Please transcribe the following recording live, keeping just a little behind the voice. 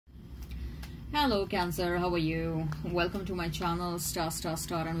Hello Cancer, how are you? Welcome to my channel Star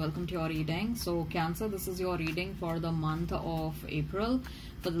and welcome to your reading. So Cancer, this is your reading for the month of April,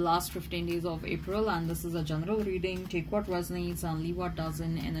 for the last 15 days of April, and this is a general reading. Take what resonates and leave what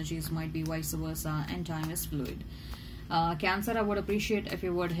doesn't. Energies might be vice versa and time is fluid. Cancer, I would appreciate if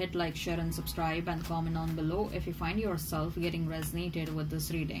you would hit like, share and subscribe and comment on below if you find yourself getting resonated with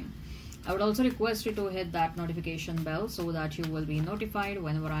this reading. I would also request you to hit that notification bell so that you will be notified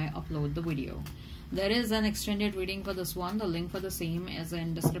whenever I upload the video. There is an extended reading for this one. The link for the same is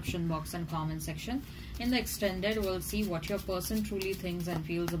in description box and comment section. In the extended, we'll see what your person truly thinks and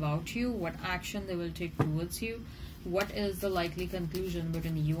feels about you, what action they will take towards you, what is the likely conclusion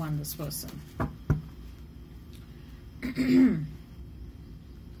between you and this person.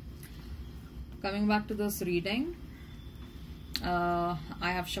 Coming back to this reading, I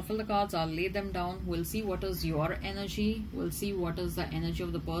have shuffled the cards. I'll lay them down. We'll see what is your energy. We'll see what is the energy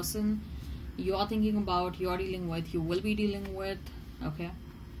of the person you're thinking about, you're dealing with, you will be dealing with. Okay,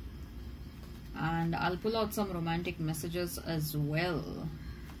 and I'll pull out some romantic messages as well.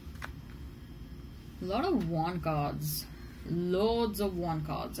 A lot of wand cards, loads of wand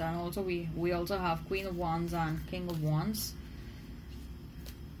cards, and also we also have Queen of Wands and King of Wands.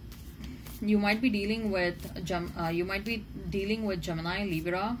 You might be dealing with Gemini,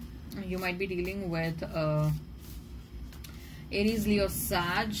 Libra. You might be dealing with Aries, Leo,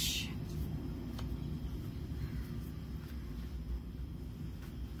 Sag.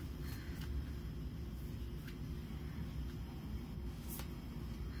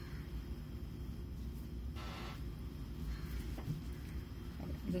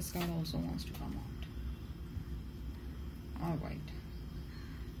 This card also wants to come out. All right.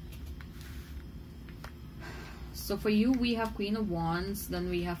 So for you, we have Queen of Wands, then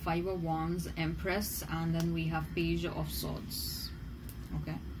we have Five of Wands, Empress, and then we have Page of Swords.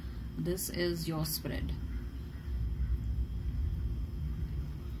 Okay, this is your spread.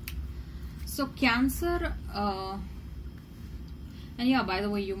 So Cancer, and yeah, by the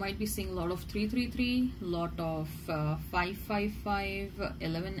way, you might be seeing a lot of 333, lot of 555,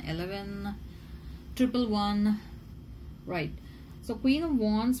 1111, 111, right? So Queen of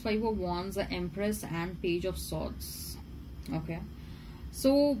Wands, Five of Wands, the Empress, and Page of Swords. Okay,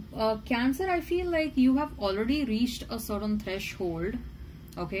 so Cancer, I feel like you have already reached a certain threshold.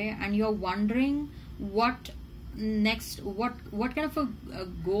 Okay, and you're wondering what next, what kind of a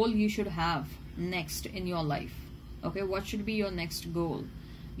goal you should have next in your life. Okay, what should be your next goal?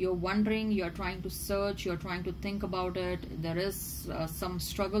 You're wondering, you're trying to search, you're trying to think about it. There is some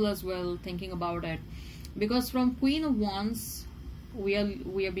struggle as well thinking about it, because from Queen of Wands we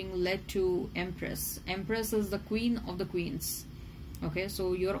are being led to Empress. Empress is the queen of the queens. Okay,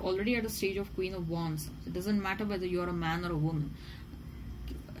 so you're already at a stage of Queen of Wands. It doesn't matter whether you're a man or a woman,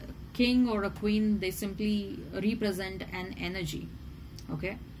 king or a queen, they simply represent an energy.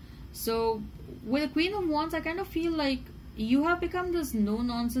 Okay, so with the Queen of Wands, I kind of feel like you have become this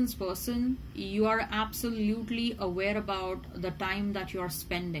no-nonsense person. You are absolutely aware about the time that you are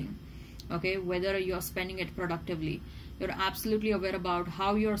spending. Okay, whether you are spending it productively. You're absolutely aware about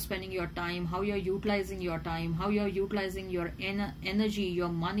how you're spending your time, how you're utilizing your time, how you're utilizing your energy, your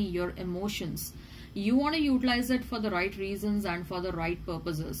money, your emotions. You want to utilize it for the right reasons and for the right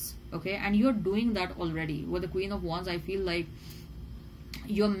purposes. Okay, and you're doing that already. With the Queen of Wands, I feel like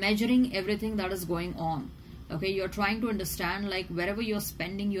you're measuring everything that is going on. Okay, you're trying to understand, like, wherever you're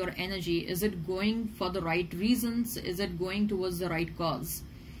spending your energy, is it going for the right reasons? Is it going towards the right cause?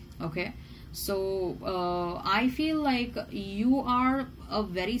 Okay, so I feel like you are a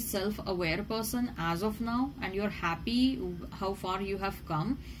very self-aware person as of now, and you're happy how far you have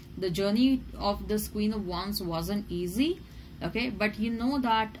come. The journey of this Queen of Wands wasn't easy. Okay, but you know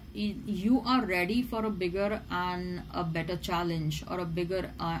that you are ready for a bigger and a better challenge, or a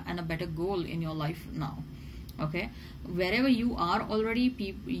bigger and a better goal in your life now. Okay, wherever you are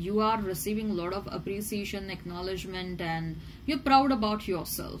already, you are receiving a lot of appreciation, acknowledgement, and you're proud about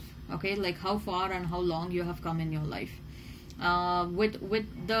yourself. Okay, like how far and how long you have come in your life. With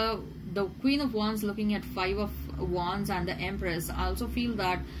the Queen of Wands looking at Five of Wands and the Empress, I also feel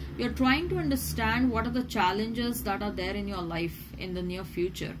that you're trying to understand what are the challenges that are there in your life in the near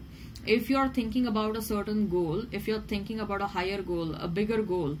future. If you're thinking about a certain goal, if you're thinking about a higher goal, a bigger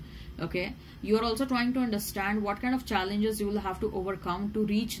goal, okay, you're also trying to understand what kind of challenges you will have to overcome to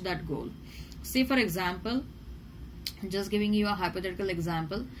reach that goal. Say for example, just giving you a hypothetical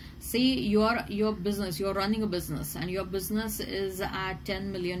example, say your business, you're running a business, and your business is at $10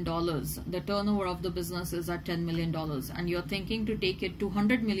 million. The turnover of the business is at $10 million, and you're thinking to take it to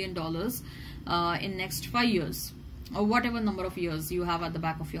 $100 million in next 5 years. or whatever number of years you have at the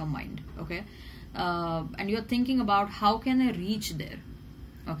back of your mind. Okay, and you're thinking about how can I reach there.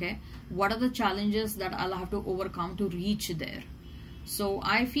 Okay, what are the challenges that I'll have to overcome to reach there. So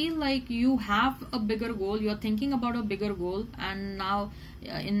I feel like you have a bigger goal, you're thinking about a bigger goal, and now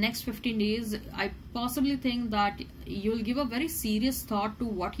in next 15 days I possibly think that you'll give a very serious thought to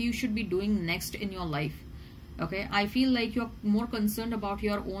what you should be doing next in your life. Okay, I feel like you're more concerned about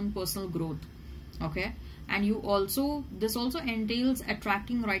your own personal growth. Okay, and you also, this also entails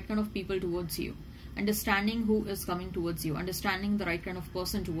attracting right kind of people towards you, understanding who is coming towards you, understanding the right kind of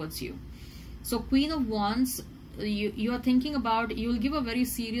person towards you. So Queen of Wands, you are thinking about, you will give a very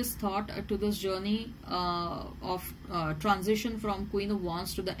serious thought to this journey of transition from Queen of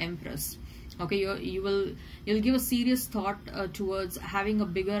Wands to the Empress. Okay, you'll give a serious thought towards having a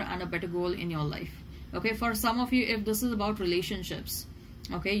bigger and a better goal in your life. Okay, for some of you, if this is about relationships,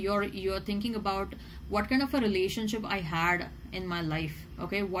 okay, you're thinking about what kind of a relationship I had in my life.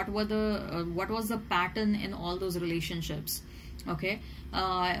 Okay, what was the pattern in all those relationships. Okay,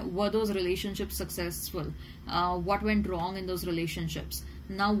 were those relationships successful? What went wrong in those relationships?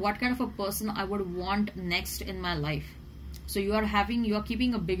 Now what kind of a person I would want next in my life. So you are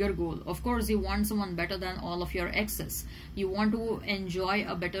keeping a bigger goal. Of course, you want someone better than all of your exes. You want to enjoy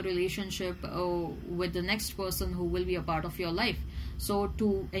a better relationship with the next person who will be a part of your life. So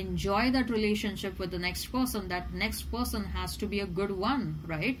to enjoy that relationship with the next person, that next person has to be a good one,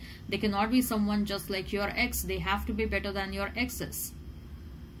 right? They cannot be someone just like your ex. They have to be better than your exes.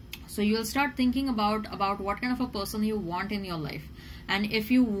 So you'll start thinking about what kind of a person you want in your life. And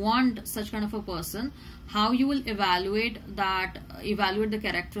if you want such kind of a person, how you will evaluate the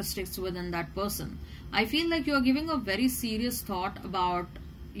characteristics within that person. I feel like you're giving a very serious thought about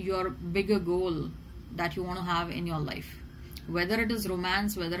your bigger goal that you want to have in your life. Whether it is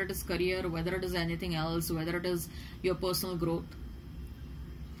romance, whether it is career, whether it is anything else, whether it is your personal growth.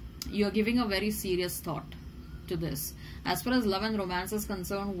 You're giving a very serious thought to this. As far as love and romance is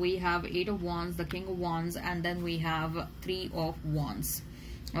concerned, we have 8 of Wands, the King of Wands, and then we have 3 of Wands.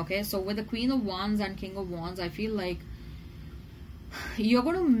 Okay, so with the Queen of Wands and King of Wands, I feel like you're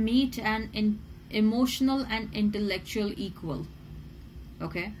going to meet an emotional and intellectual equal.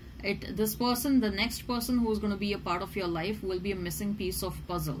 Okay, this person, the next person who's going to be a part of your life, will be a missing piece of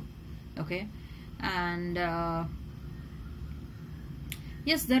puzzle. Okay, and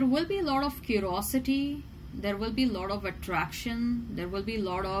yes, there will be a lot of curiosity. There will be a lot of attraction. There will be a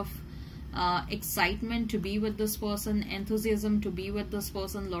lot of excitement to be with this person, enthusiasm to be with this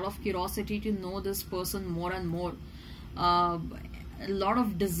person, a lot of curiosity to know this person more and more, a lot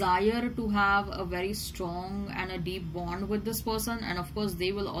of desire to have a very strong and a deep bond with this person. And of course,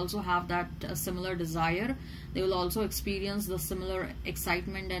 they will also have that similar desire. They will also experience the similar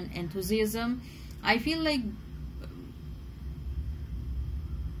excitement and enthusiasm. I feel like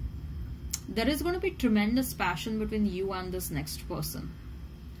there is going to be tremendous passion between you and this next person.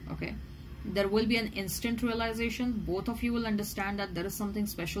 Okay, there will be an instant realization. Both of you will understand that there is something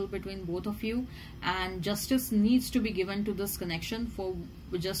special between both of you, and justice needs to be given to this connection. For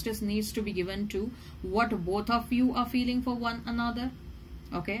justice needs to be given to what both of you are feeling for one another.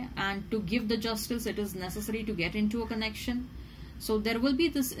 Okay, and to give the justice, it is necessary to get into a connection. So there will be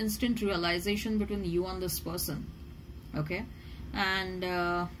this instant realization between you and this person. Okay,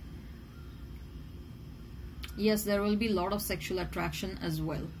 and yes, there will be a lot of sexual attraction as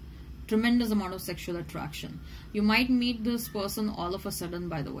well. Tremendous amount of sexual attraction. You might meet this person all of a sudden,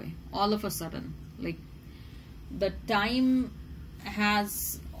 by the way. All of a sudden. Like, the time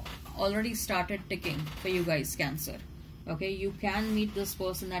has already started ticking for you guys, Cancer. Okay, you can meet this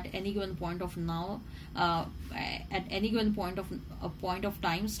person at any given point of now, at any given point of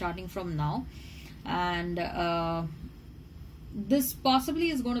time, starting from now. And this possibly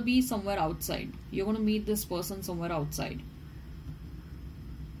is going to be somewhere outside. You're going to meet this person somewhere outside.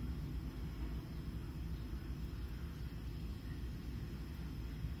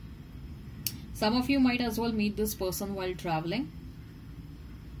 Some of you might as well meet this person while traveling.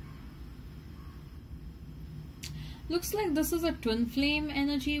 Looks like this is a twin flame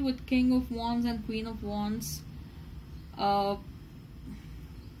energy with King of Wands and Queen of Wands. And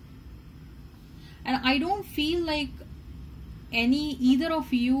I don't feel like either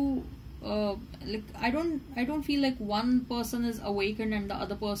of you, like I don't feel like one person is awakened and the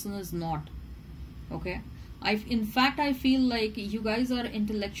other person is not. Okay, in fact I feel like you guys are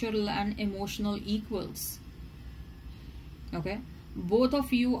intellectual and emotional equals. Okay, both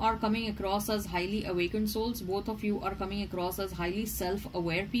of you are coming across as highly awakened souls. Both of you are coming across as highly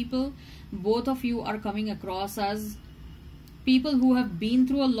self-aware people. Both of you are coming across as people who have been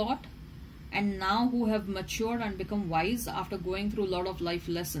through a lot. and now who have matured and become wise after going through a lot of life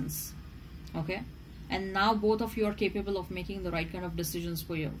lessons. Okay, and now both of you are capable of making the right kind of decisions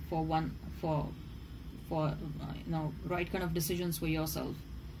for you, right kind of decisions for yourself.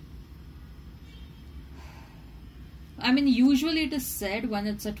 I mean, usually it is said when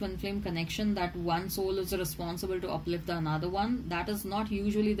it's a twin flame connection that one soul is responsible to uplift the another one. That is not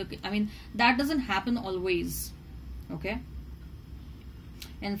usually that doesn't happen always. Okay.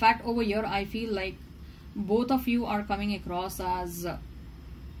 In fact, over here, I feel like both of you are coming across as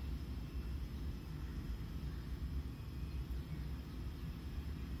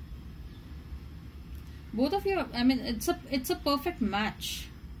both of you. I mean, it's a perfect match.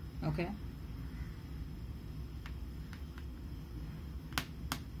 Okay.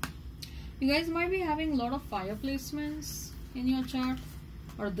 You guys might be having a lot of fire placements in your chart,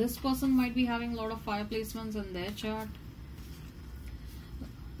 or this person might be having a lot of fire placements in their chart.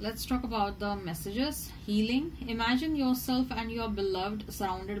 Let's talk about the messages. Healing. Imagine yourself and your beloved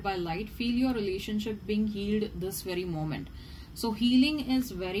surrounded by light. Feel your relationship being healed this very moment. So healing is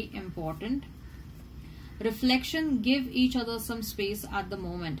very important. Reflection. Give each other some space at the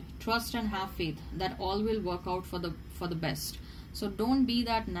moment. Trust and have faith that all will work out for the best. So don't be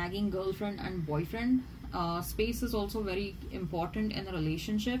that nagging girlfriend and boyfriend. Space is also very important in a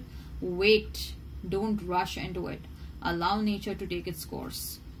relationship. Wait. Don't rush into it. Allow nature to take its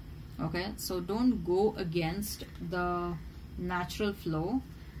course. Okay, so don't go against the natural flow.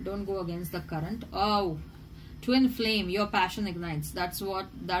 Don't go against the current. Oh, twin flame, your passion ignites. That is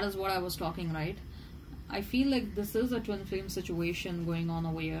what I was talking, right? I feel like this is a twin flame situation going on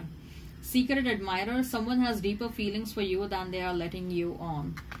over here. Secret admirer, someone has deeper feelings for you than they are letting you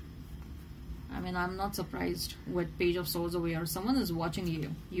on. I mean, I'm not surprised with Page of Swords over here. Someone is watching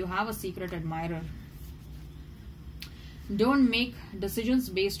you. You have a secret admirer. Don't make decisions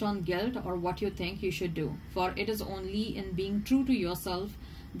based on guilt or what you think you should do, for it is only in being true to yourself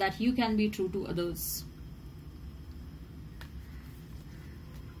that you can be true to others.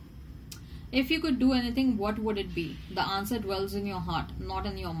 If you could do anything, what would it be? The answer dwells in your heart, not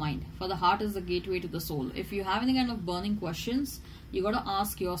in your mind, for the heart is the gateway to the soul. If you have any kind of burning questions, you got to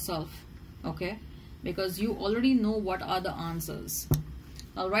ask yourself, okay? Because you already know what are the answers.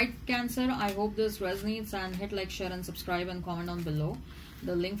 Alright, Cancer, I hope this resonates, and hit like, share and subscribe and comment down below.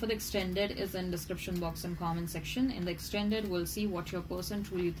 The link for the extended is in description box and comment section. In the extended, we'll see what your person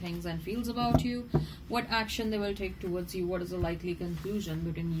truly thinks and feels about you, what action they will take towards you, what is the likely conclusion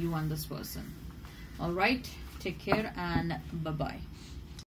between you and this person. Alright, take care and bye-bye.